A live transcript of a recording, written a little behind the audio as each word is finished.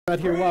Right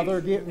here while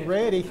they're getting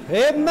ready.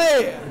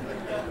 Amen.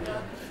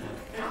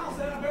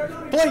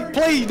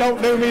 Please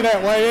don't do me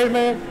that way.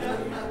 Amen.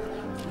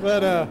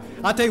 But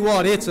I tell you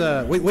what, it's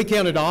we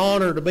count it an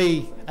honor to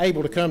be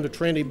able to come to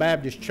Trinity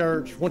Baptist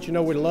Church. I want you to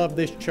know we love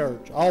this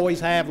church.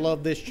 Always have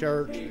loved this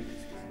church.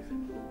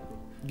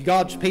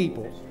 God's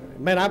people.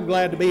 Man, I'm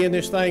glad to be in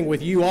this thing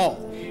with you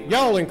all.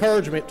 Y'all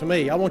encouragement to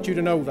me. I want you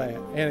to know that.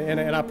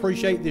 And I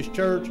appreciate this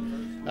church.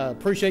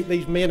 Appreciate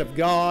these men of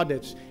God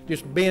that's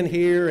just been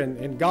here,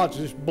 and God's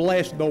just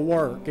blessed the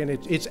work, and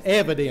it's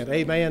evident.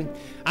 Amen.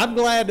 I'm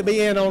glad to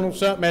be in on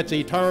something that's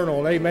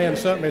eternal. Amen.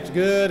 Something that's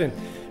good. And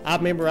I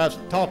remember I was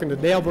talking to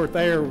Delbert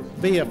there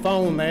via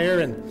phone there,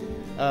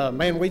 and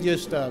man, we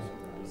just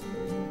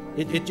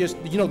it just,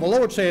 you know, the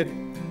Lord said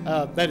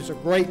that it's a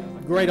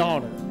great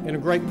honor and a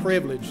great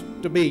privilege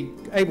to be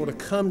able to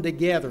come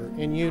together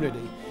in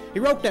unity. He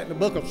wrote that in the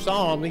book of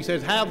Psalms. He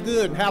says, how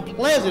good and how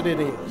pleasant it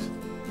is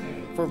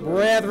for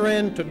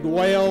brethren to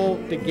dwell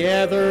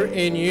together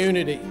in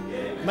unity.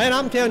 Man,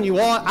 I'm telling you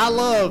what, I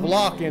love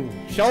locking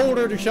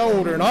shoulder to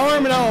shoulder and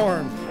arm,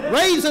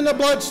 raising the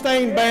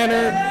bloodstained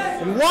banner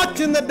and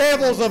watching the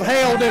devils of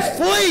hell just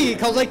flee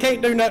because they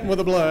can't do nothing with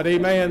the blood.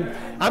 Amen.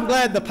 I'm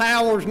glad the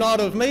power's not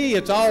of me,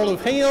 it's all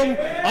of him.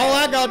 All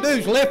I got to do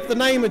is lift the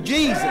name of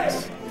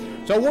Jesus.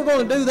 So we're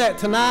going to do that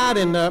tonight,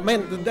 and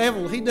man, the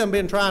devil, he done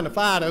been trying to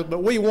fight us,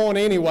 but we won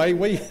anyway.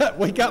 We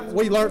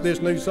learned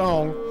this new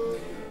song,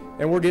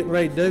 and we're getting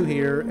ready to do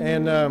here,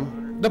 and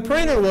the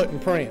printer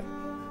wouldn't print.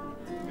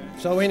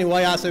 So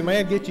anyway, I said,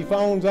 man, get your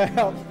phones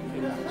out.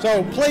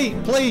 So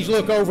please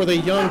look over the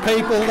young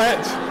people.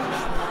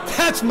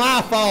 That's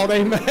my fault,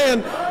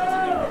 amen.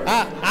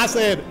 I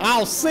said,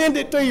 I'll send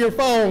it to your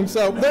phone,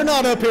 so they're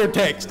not up here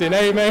texting,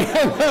 amen.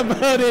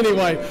 But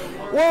anyway,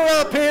 we're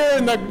up here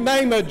in the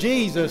name of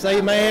Jesus,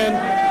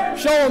 amen,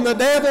 showing the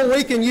devil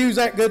we can use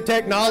that good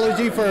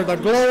technology for the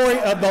glory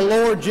of the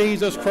Lord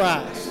Jesus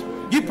Christ.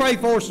 You pray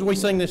for us as we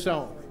sing this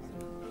song.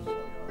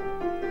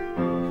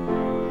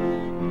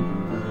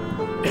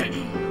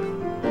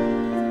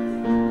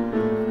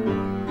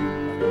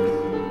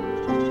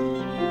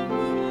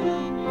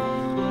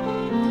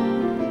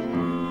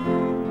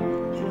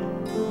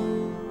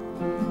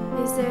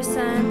 Is there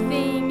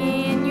something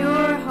in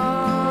your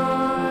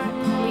heart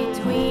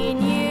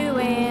between you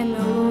and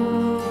the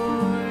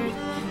Lord?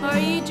 Are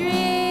you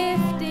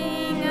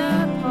drifting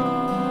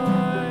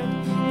apart,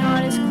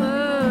 not as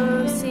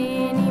close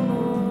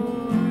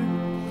anymore?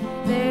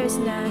 There's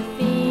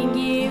nothing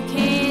you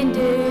can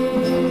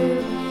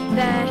do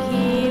that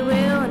He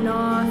will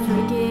not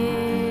forgive.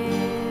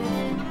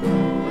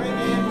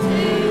 To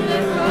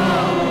the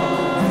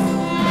cross,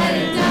 let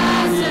it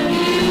die so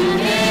you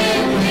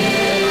can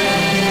live.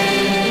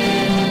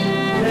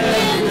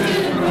 Then to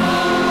the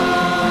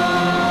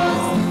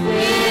cross,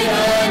 get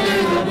under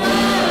the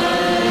blood.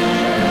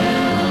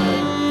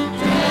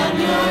 Drown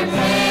your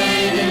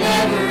pain and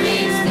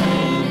every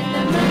stain in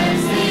the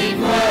mercy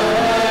flood.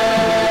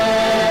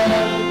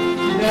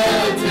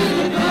 Nail it to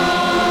the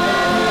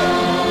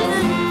cross,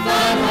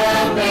 find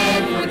hope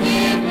and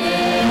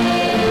forgiveness.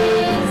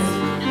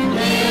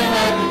 Kneel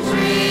at the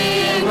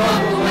tree and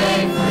walk away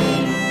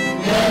free.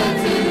 Nail it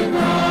to the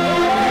cross.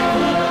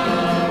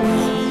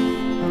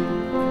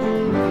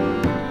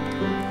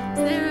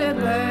 Is there a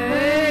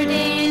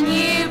burden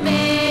you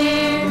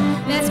bear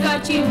that's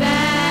got you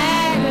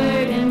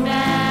battered and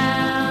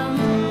bound?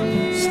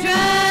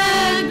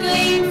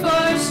 Struggling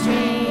for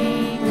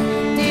strength,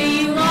 do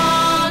you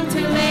long to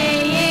lay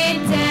it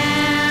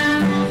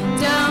down?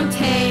 Don't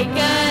take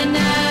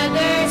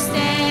another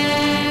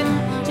step,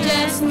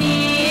 just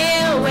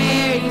kneel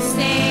where you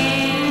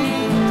stand.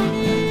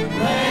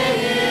 Lay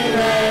it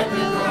at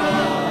the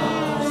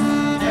cross,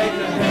 take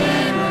the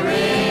hammer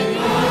in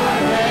your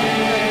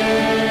hand.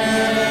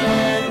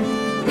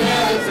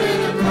 Nail it to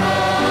the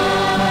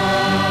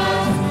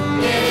cross,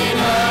 get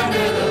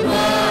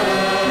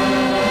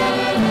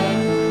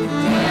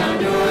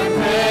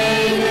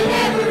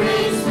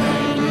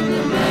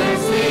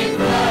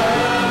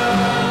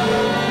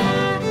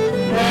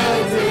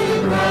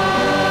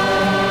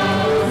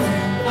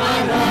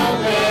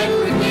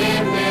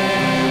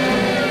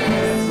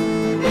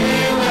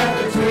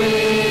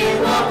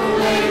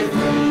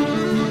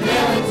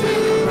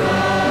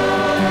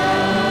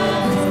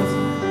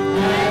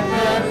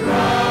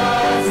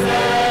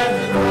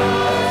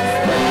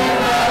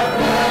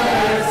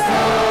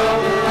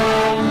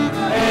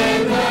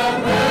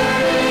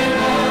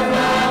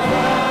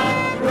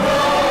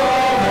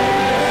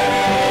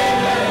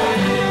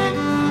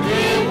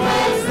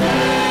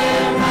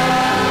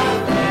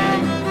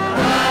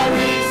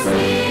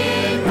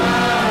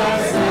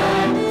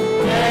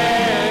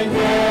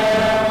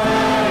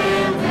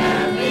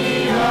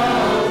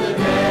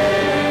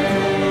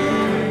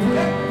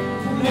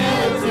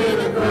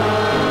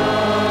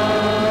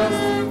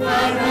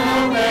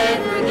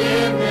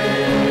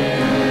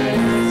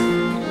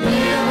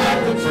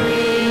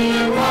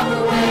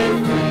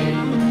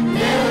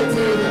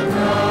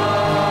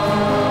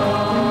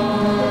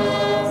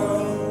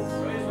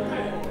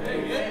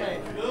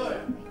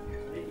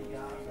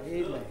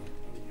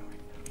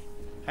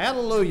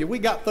Hallelujah. We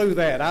got through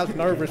that. I was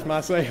nervous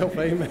myself.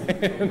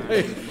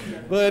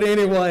 Amen. But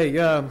anyway,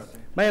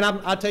 man,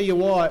 I tell you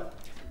what,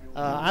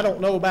 I don't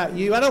know about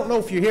you. I don't know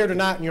if you're here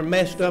tonight and you're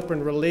messed up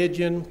in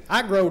religion.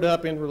 I growed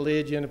up in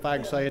religion, if I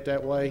can say it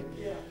that way.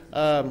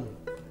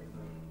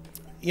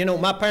 You know,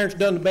 my parents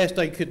done the best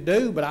they could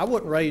do, but I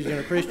wasn't raised in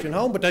a Christian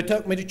home, but they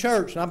took me to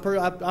church, and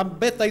I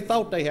bet they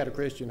thought they had a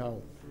Christian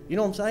home. You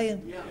know what I'm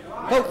saying?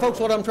 Yeah. Folks,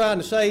 what I'm trying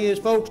to say is,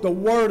 folks, the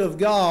Word of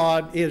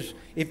God is,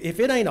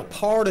 if it ain't a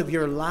part of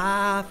your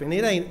life and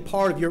it ain't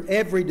part of your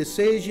every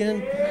decision,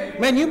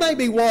 man, you may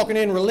be walking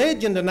in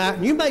religion tonight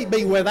and you may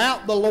be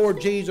without the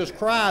Lord Jesus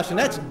Christ, and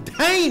that's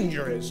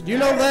dangerous. Do you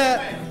know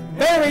that?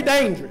 Very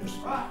dangerous.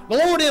 The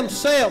Lord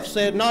Himself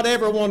said, not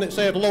everyone that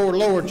said, Lord,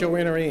 Lord, shall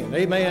enter in.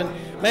 Amen.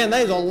 Man,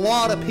 there's a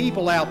lot of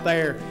people out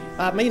there.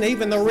 I mean,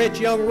 even the rich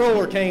young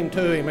ruler came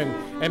to Him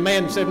and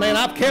man said, man,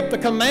 I've kept the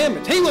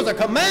commandments. He was a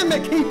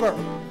commandment keeper.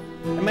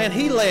 And man,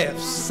 he left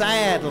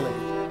sadly.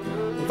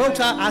 And folks,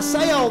 I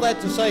say all that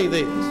to say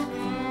this.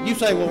 You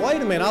say, well,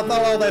 wait a minute, I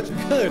thought all that's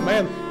good.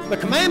 Man, the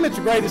commandment's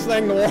the greatest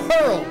thing in the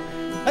world.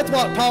 That's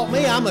what taught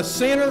me. I'm a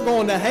sinner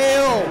going to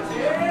hell.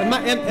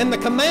 And the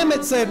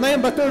commandment said,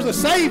 man, but there's a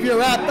Savior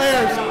right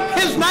there.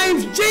 His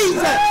name's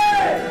Jesus.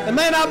 And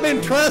man, I've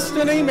been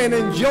trusting Him and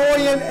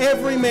enjoying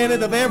every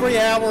minute of every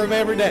hour of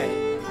every day,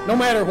 no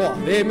matter what.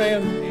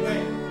 Amen.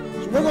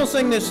 So we're going to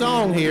sing this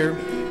song here.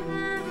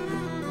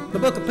 The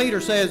book of Peter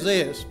says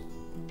this.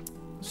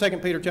 2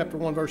 Peter chapter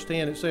 1, verse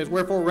 10, it says,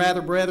 wherefore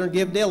rather, brethren,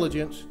 give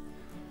diligence,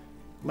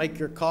 make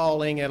your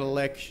calling and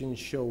election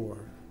sure.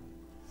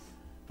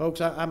 Folks,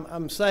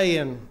 I'm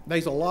saying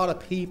there's a lot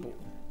of people,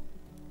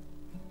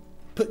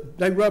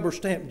 they rubber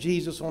stamp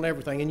Jesus on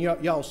everything, and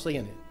y'all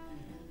seeing it.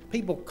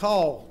 People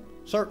call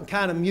certain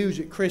kind of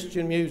music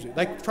Christian music.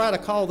 They try to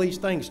call these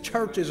things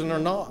churches, and they're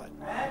not.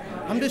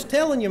 I'm just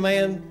telling you,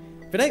 man,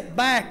 if it ain't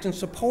backed and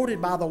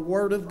supported by the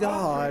Word of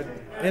God,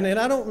 and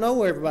I don't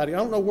know everybody, I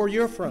don't know where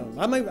you're from.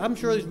 I'm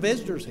sure there's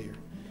visitors here.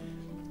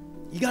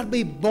 You got to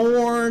be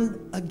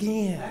born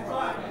again.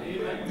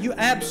 You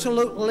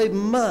absolutely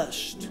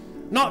must.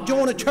 Not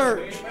join a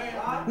church,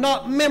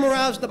 not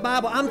memorize the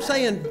Bible. I'm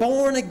saying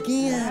born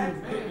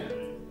again.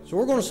 So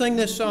we're going to sing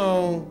this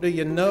song, Do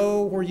You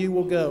Know Where You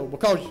Will Go?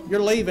 Because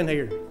you're leaving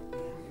here.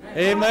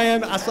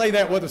 Amen. I say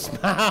that with a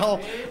smile.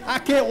 I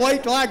can't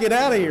wait till I get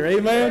out of here.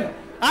 Amen.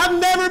 I've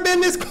never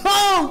been this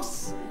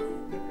close.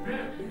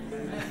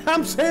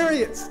 I'm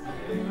serious.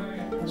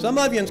 Some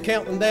of you's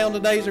counting down the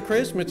days of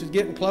Christmas. It's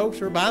getting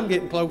closer, but I'm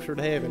getting closer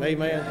to heaven.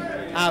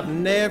 Amen. I've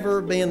never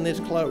been this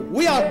close.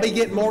 We ought to be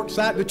getting more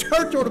excited. The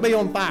church ought to be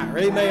on fire.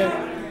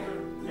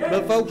 Amen.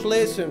 But folks,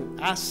 listen,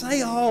 I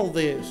say all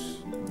this.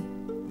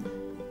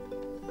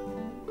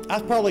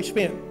 I've probably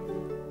spent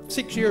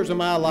 6 years of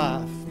my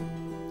life.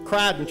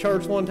 Cried in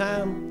church one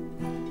time.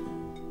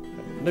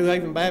 New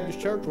Haven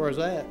Baptist Church, where's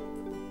that?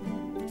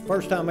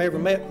 First time I ever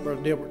met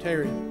Brother Dilbert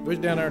Terry. We was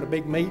down there at a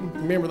big meeting.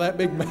 Remember that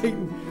big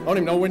meeting? I don't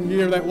even know when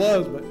year that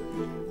was, but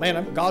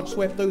man, God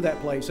swept through that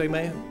place,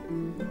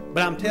 amen.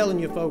 But I'm telling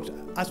you folks,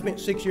 I spent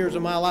 6 years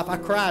of my life, I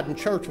cried in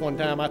church one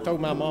time. I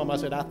told my mom, I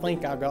said, I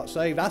think I got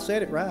saved. I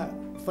said it right,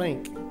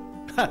 think.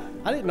 I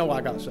didn't know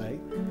I got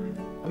saved.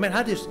 I mean,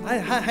 I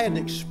had an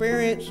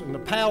experience and the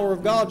power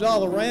of God's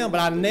all around,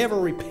 but I never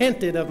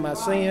repented of my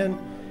sin.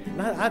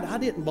 And I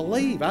didn't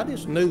believe. I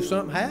just knew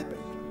something happened.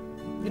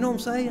 You know what I'm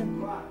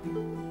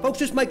saying? Folks,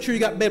 just make sure you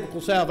got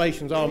biblical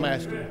salvation is all I'm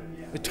asking.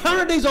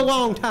 Eternity's a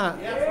long time.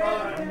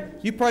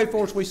 You pray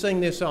for us, we sing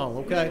this song,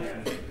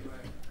 okay?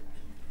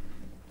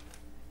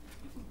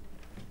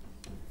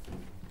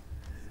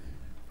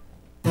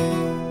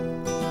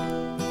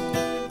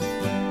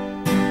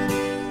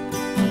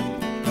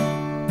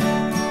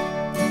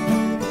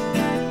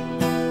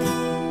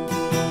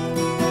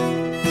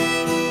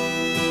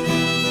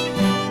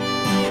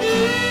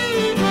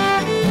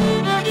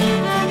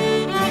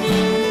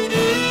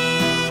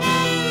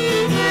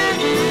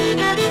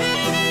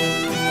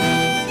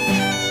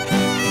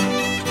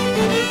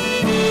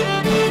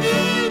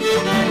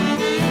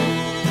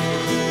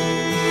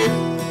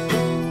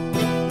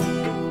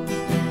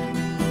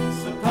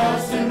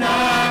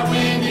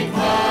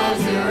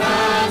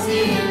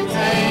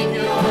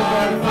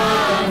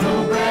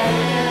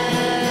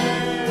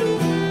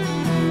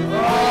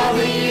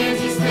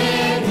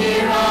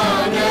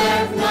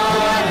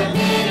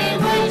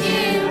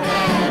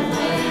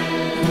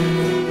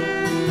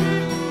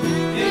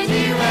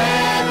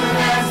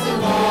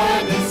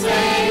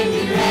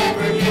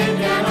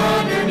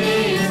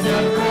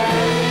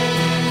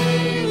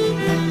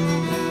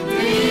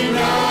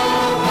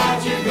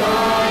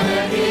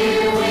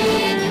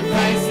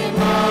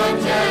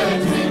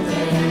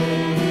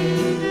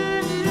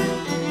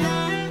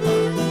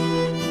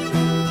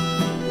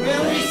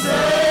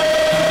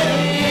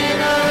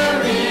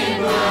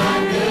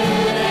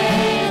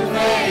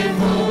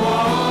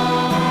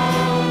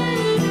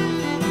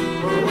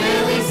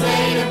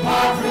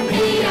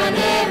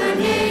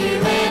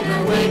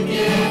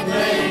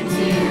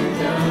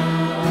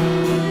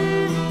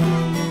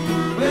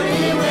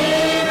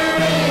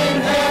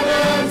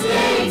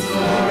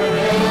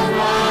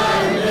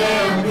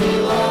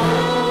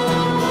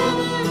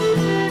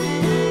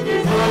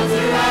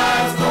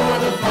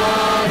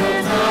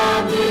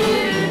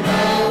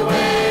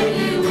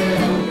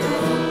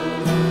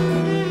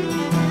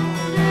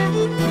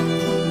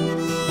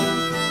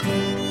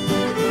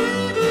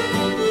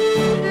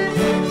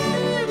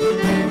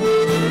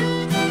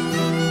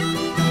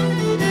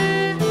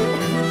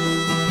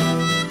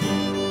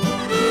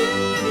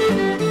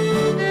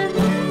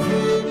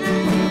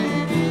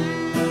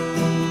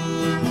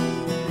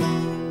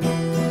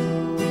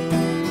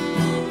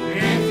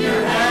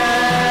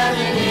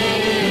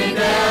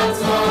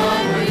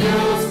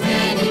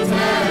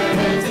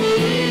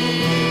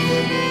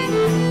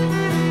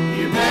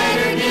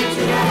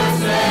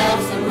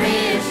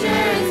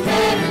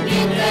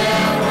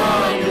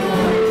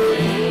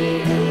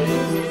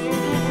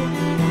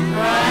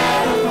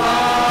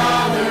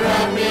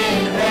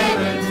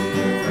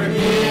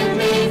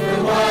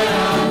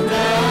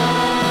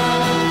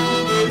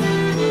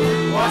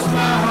 wash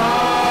my